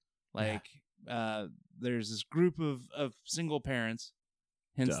camera. There's this group of single parents,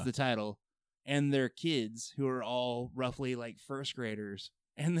 hence the title, and their kids who are all roughly like first graders.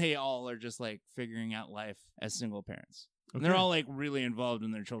 And they all are just like figuring out life as single parents. Okay. And they're all like really involved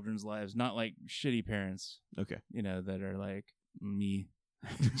in their children's lives, not like shitty parents. Okay. That are like me.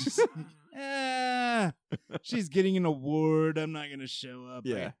 Just like, she's getting an award. I'm not going to show up.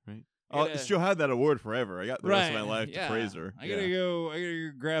 Yeah. Right. She'll have that award forever. I got the rest of my life to praise her. I gotta go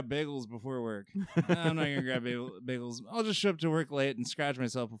grab bagels before work. I'm not gonna grab bagels. I'll just show up to work late and scratch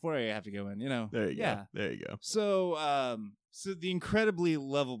myself before I have to go in. There you go. There you go. So, so the incredibly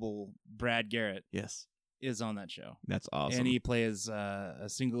lovable Brad Garrett, yes, is on that show. That's awesome. And he plays a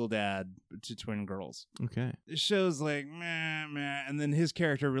single dad to twin girls. Okay. The show's like meh, and then his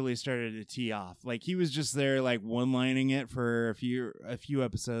character really started to tee off. Like he was just there, like one-lining it for a few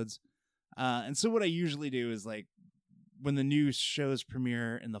episodes. And so what I usually do is like when the new shows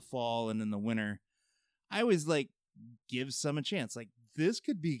premiere in the fall and in the winter, I always like give some a chance. Like this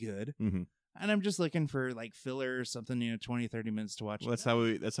could be good. Mm-hmm. And I'm just looking for like filler or something, 20, 30 minutes to watch. Well,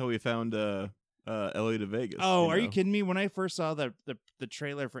 that's how we found LA to Vegas. Oh, are you kidding me? When I first saw the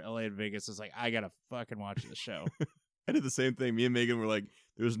trailer for LA to Vegas, I was like, I gotta fucking watch the show. I did the same thing. Me and Megan were like,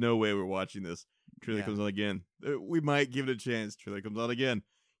 there's no way we're watching this. Trailer comes on again. We might give it a chance. Trailer comes on again.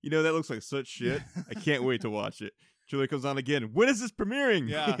 That looks like such shit. I can't wait to watch it. Trailer comes on again. When is this premiering?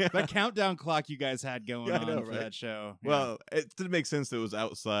 Yeah, that countdown clock you guys had going on for that show. Well, it didn't make sense that it was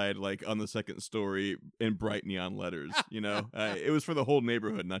outside, like on the second story in bright neon letters. It was for the whole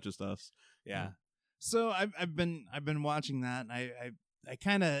neighborhood, not just us. Yeah. So I've been watching that, and I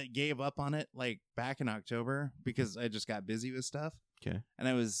kind of gave up on it like back in October because I just got busy with stuff. Okay. And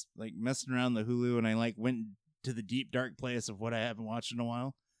I was like messing around the Hulu, and I like went to the deep dark place of what I haven't watched in a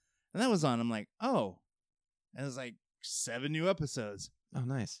while. And that was on. I'm like, oh. And it was like 7 new episodes. Oh,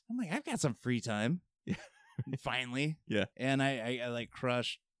 nice. I'm like, I've got some free time. Yeah. finally. Yeah. And I like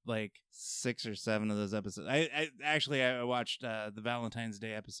crushed like 6 or 7 of those episodes. I watched the Valentine's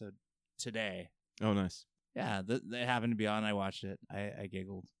Day episode today. Oh, nice. Yeah, they happened to be on. I watched it. I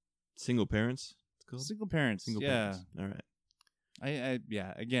giggled. Single parents? It's called? Single parents. Single yeah. parents. All right.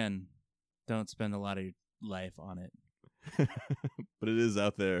 Yeah, again, don't spend a lot of your life on it. But it is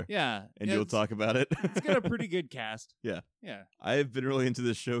out there. Yeah. And you'll talk about it. It's got a pretty good cast. Yeah. Yeah. I've been really into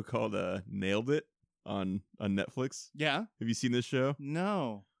this show called Nailed It on Netflix. Yeah. Have you seen this show?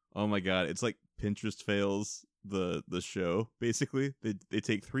 No. Oh my god, it's like Pinterest fails the show. Basically, they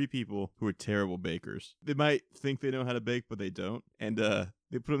take 3 people who are terrible bakers. They might think they know how to bake, but they don't. And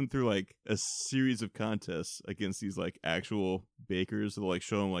they put them through like a series of contests against these like actual bakers. They'll like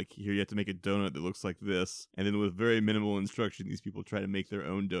show them like, here you have to make a donut that looks like this, and then with very minimal instruction, these people try to make their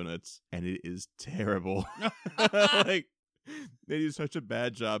own donuts, and it is terrible. Like, they do such a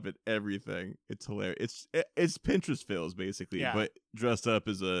bad job at everything. It's hilarious. It's Pinterest fails basically, Yeah. but dressed up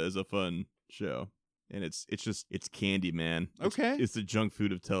as a fun show. And it's candy, man. Okay. It's the junk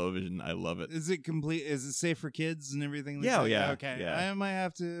food of television. I love it. Is it complete? Is it safe for kids and everything? Like Yeah, that? yeah, Okay. yeah. I might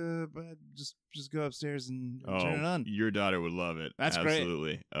have to just go upstairs and turn it on. Your daughter would love it. That's great.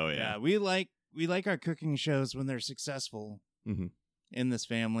 Absolutely. Oh Yeah, yeah. we like our cooking shows when they're successful Mm-hmm. in this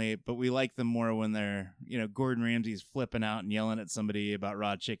family, but we like them more when they're, Gordon Ramsay's flipping out and yelling at somebody about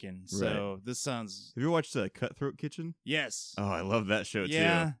raw chicken. So this sounds Have you ever watched Cutthroat Kitchen? yes. Oh, I love that show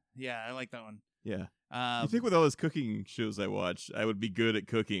yeah, too. yeah, I like that one. Yeah. You think with all those cooking shows I watch, I would be good at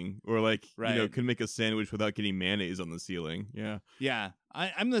cooking, or like Right. could make a sandwich without getting mayonnaise on the ceiling? Yeah. Yeah,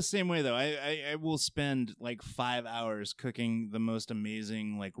 I'm the same way though. I will spend like 5 hours cooking the most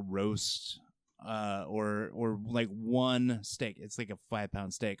amazing like roast, or like one steak. It's like a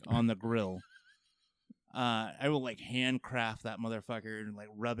 5-pound steak on the grill. I will like handcraft that motherfucker and like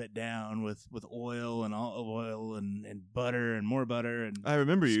rub it down with oil and olive oil and butter and more butter and I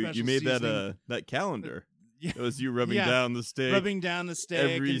remember you special made seasoning. that calendar. Yeah. It was you rubbing Yeah. down the steak rubbing down the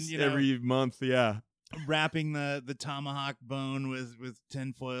steak every and every month. Yeah. wrapping the tomahawk bone with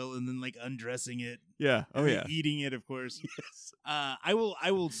tinfoil and then like undressing it. Yeah. Oh and then yeah. eating it, of course. Yes. I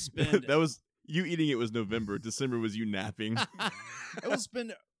will spend. That was you eating it was November. December was you napping. I will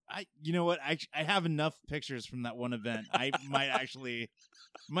spend. You know what? I have enough pictures from that one event. I might actually.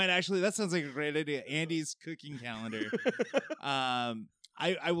 That sounds like a great idea. Andy's cooking calendar.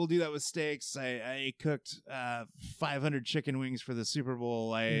 I will do that with steaks. I cooked 500 chicken wings for the Super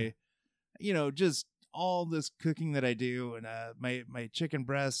Bowl. Just all this cooking that I do, and my chicken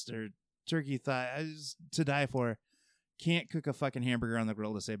breast or turkey thigh, to die for. Can't cook a fucking hamburger on the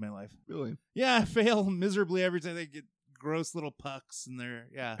grill to save my life. Really? Yeah, I fail miserably every time. They get gross little pucks and they're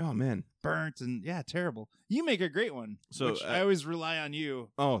Oh man. burnt and terrible. You make a great one. So, which I always rely on you.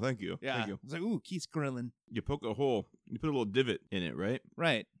 Oh, thank you. Yeah. Thank you. It's like, ooh, Keith's grilling. You poke a hole. You put a little divot in it, right?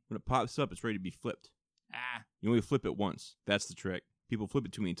 Right. When it pops up, it's ready to be flipped. Ah. You only flip it once. That's the trick. People flip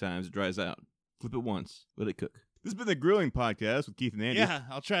it too many times, it dries out. Flip it once. Let it cook. This has been the Grilling Podcast with Keith and Andy. Yeah,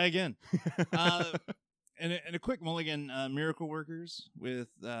 I'll try again. And a quick mulligan, Miracle Workers with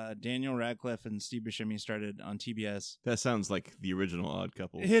Daniel Radcliffe and Steve Buscemi started on TBS. That sounds like the original Odd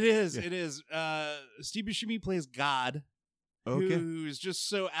Couple. It is. Yeah. It is. Steve Buscemi plays God, Okay. who's just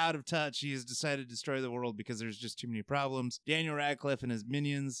so out of touch. He has decided to destroy the world because there's just too many problems. Daniel Radcliffe and his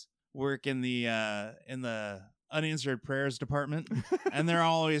minions work in the unanswered prayers department, and they're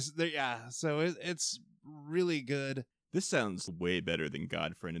always there. Yeah, so it's really good. This sounds way better than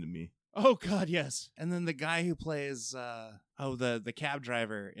God Friended Me. Oh God, yes. And then the guy who plays the cab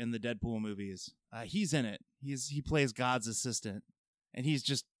driver in the Deadpool movies, he's in it. He plays God's assistant, and he's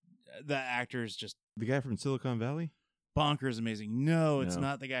just the actor is just The guy from Silicon Valley? bonkers amazing. No, it's No.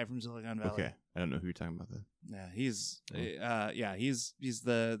 not the guy from Silicon Valley. Okay. I don't know who you're talking about then. Yeah, he's Oh. he's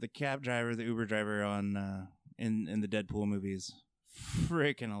the cab driver, the Uber driver on in the Deadpool movies.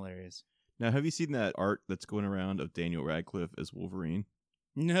 Freaking hilarious. Now, have you seen that art that's going around of Daniel Radcliffe as Wolverine?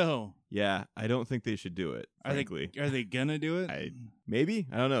 No. Yeah, I don't think they should do it, Are frankly. they gonna do it? Maybe?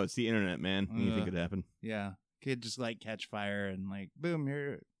 I don't know. It's the internet, man. Anything Ugh. could happen. Yeah. Could just like catch fire and like boom,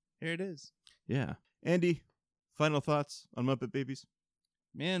 here it is. Yeah. Andy, final thoughts on Muppet Babies?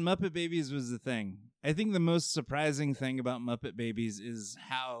 Man, Muppet Babies was the thing. I think the most surprising thing about Muppet Babies is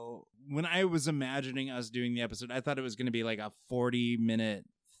how, when I was imagining us doing the episode, I thought it was going to be like a 40-minute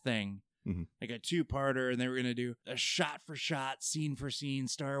thing. Mhm. Like a 2-parter, and they were going to do a shot-for-shot, scene-for-scene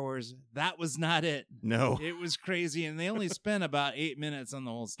Star Wars. That was not it. No. It was crazy, and they only spent about 8 minutes on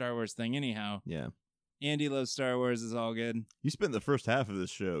the whole Star Wars thing anyhow. Yeah. Andy loves Star Wars, is all good. You spent the first half of this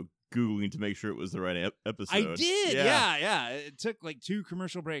show Googling to make sure it was the right episode. I did. Yeah. It took like 2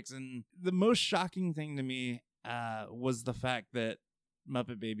 commercial breaks. And the most shocking thing to me was the fact that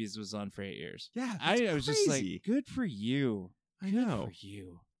Muppet Babies was on for 8 years. Yeah. I was just like, good for you. I know. Good for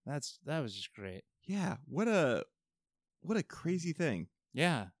you. That was just great. Yeah. What a crazy thing.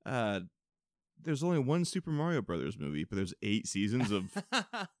 Yeah. There's only one Super Mario Brothers movie, but there's 8 seasons of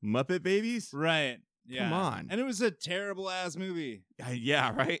Muppet Babies? Right. Yeah. Come on. And it was a terrible ass movie.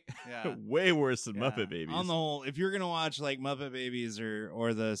 Yeah, right? Yeah. Way worse than Yeah. Muppet Babies. On the whole, if you're going to watch like Muppet Babies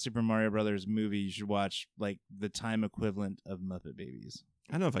or the Super Mario Brothers movie, you should watch like the time equivalent of Muppet Babies.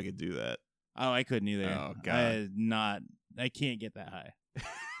 I don't know if I could do that. Oh, I couldn't either. Oh, God. I can't get that high.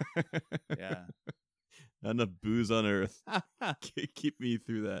 Yeah. Not enough booze on earth. Keep me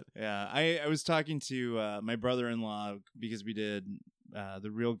through that. Yeah. I was talking to my brother-in-law because we did the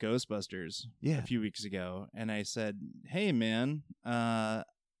real Ghostbusters a few weeks ago. And I said, hey, man,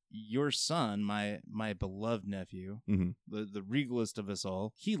 your son, my beloved nephew, the regalest of us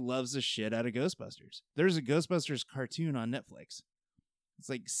all, he loves the shit out of Ghostbusters. There's a Ghostbusters cartoon on Netflix. It's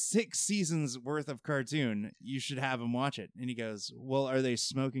like 6 seasons worth of cartoon. You should have him watch it. And he goes, well, are they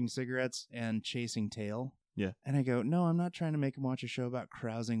smoking cigarettes and chasing tail? Yeah. And I go, no, I'm not trying to make him watch a show about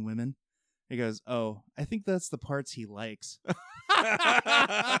carousing women. He goes, oh, I think that's the parts he likes.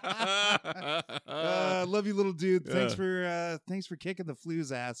 Love you, little dude. Thanks for kicking the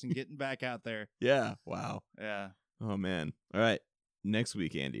flu's ass and getting back out there. Yeah. Wow. Yeah. Oh, man. All right. Next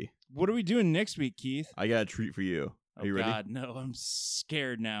week, Andy. What are we doing next week, Keith? I got a treat for you. Are you ready? God, no, I'm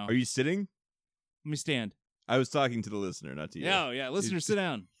scared now. Are you sitting? Let me stand. I was talking to the listener, not to you. Yeah. Listener, sit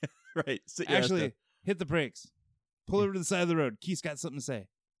down. Right. Sit your ass Actually, down. hit the brakes. Pull over to the side of the road. Keith's got something to say.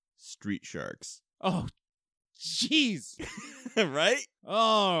 Street Sharks. Oh, jeez. Right?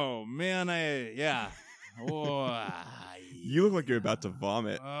 Oh, man. Yeah. Oh, You look like you're about to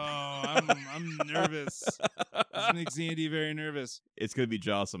vomit. Oh, I'm nervous. This makes Andy very nervous. It's going to be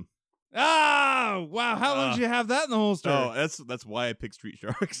Jossum. Oh, wow. How long did you have that in the holster? Oh, that's why I picked Street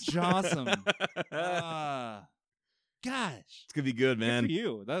Sharks. Jossum. Gosh. It's going to be good, man. Good for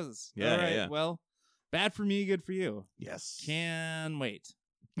you. That was Yeah, all right. yeah. Well, bad for me, good for you. Yes. Can wait.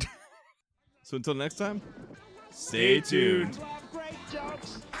 So until next time, stay tuned.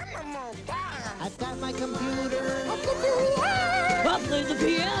 I've got my computer. I'll play the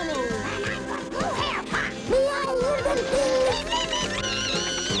piano.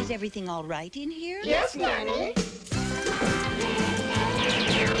 Is everything all right in here? Yes, Nanny.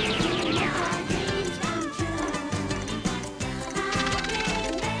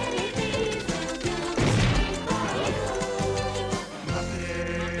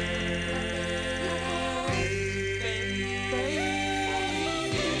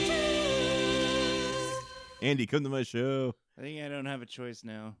 Andy, come to my show. I think I don't have a choice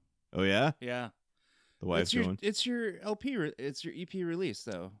now. Oh, yeah? Yeah. The wife's going? It's your LP. It's your EP release,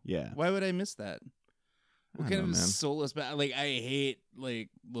 though. Yeah. Why would I miss that? What I kind don't of know, man. soulless? Like, I hate like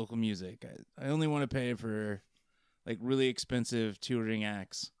local music. I only want to pay for like really expensive touring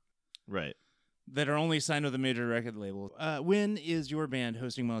acts Right. that are only signed with a major record label. When is your band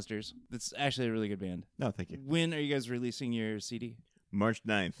hosting Monsters? That's actually a really good band. No, thank you. When are you guys releasing your CD? March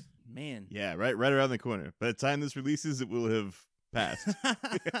 9th. Man. Yeah, right around the corner. By the time this releases, it will have passed.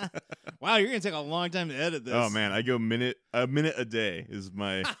 Wow, you're gonna take a long time to edit this. Oh, man. I go a minute a day is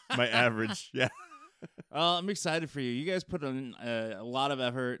my average. Yeah. Well, I'm excited for you. You guys put in a lot of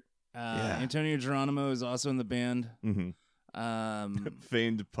effort. Yeah. Antonio Geronimo is also in the band. Mm-hmm.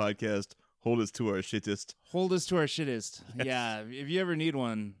 Famed podcast, Hold Us to Our Shittest. Hold us to our shittest. Yeah, if you ever need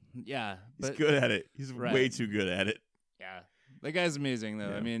one, yeah. He's But good at it. He's Right. way too good at it. yeah, that guy's amazing though.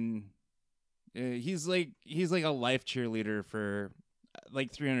 Yeah. I mean, he's like a life cheerleader for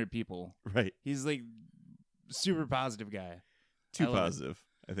like 300 people. Right. He's like super positive guy. Too I love it. positive,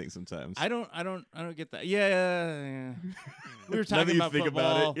 I think, sometimes. I don't get that. Yeah. We were Now talking that you about think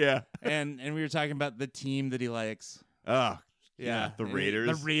football. about it, yeah. and we were talking about the team that he likes. Oh, Yeah, the and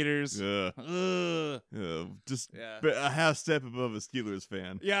Raiders. The Raiders. Ugh. Ugh. Just Yeah. a half step above a Steelers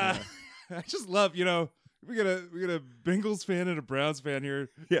fan. Yeah. I just love, we got a Bengals fan and a Browns fan here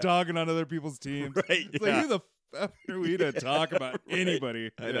Yeah. dogging on other people's teams. Right. It's yeah. like, who the fuck are we to talk about Right.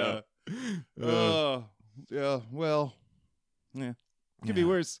 anybody? I know. Oh, yeah. Well, yeah. Could be Yeah.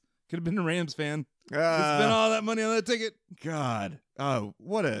 worse. Could have been a Rams fan. Spent all that money on that ticket. God. Oh,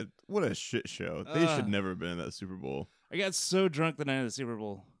 what a shit show. They should Uh. never have been in that Super Bowl. I got so drunk the night of the Super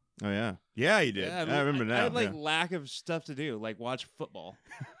Bowl. Oh yeah. Yeah, you did. Yeah, I remember now. I had yeah. lack of stuff to do, like watch football.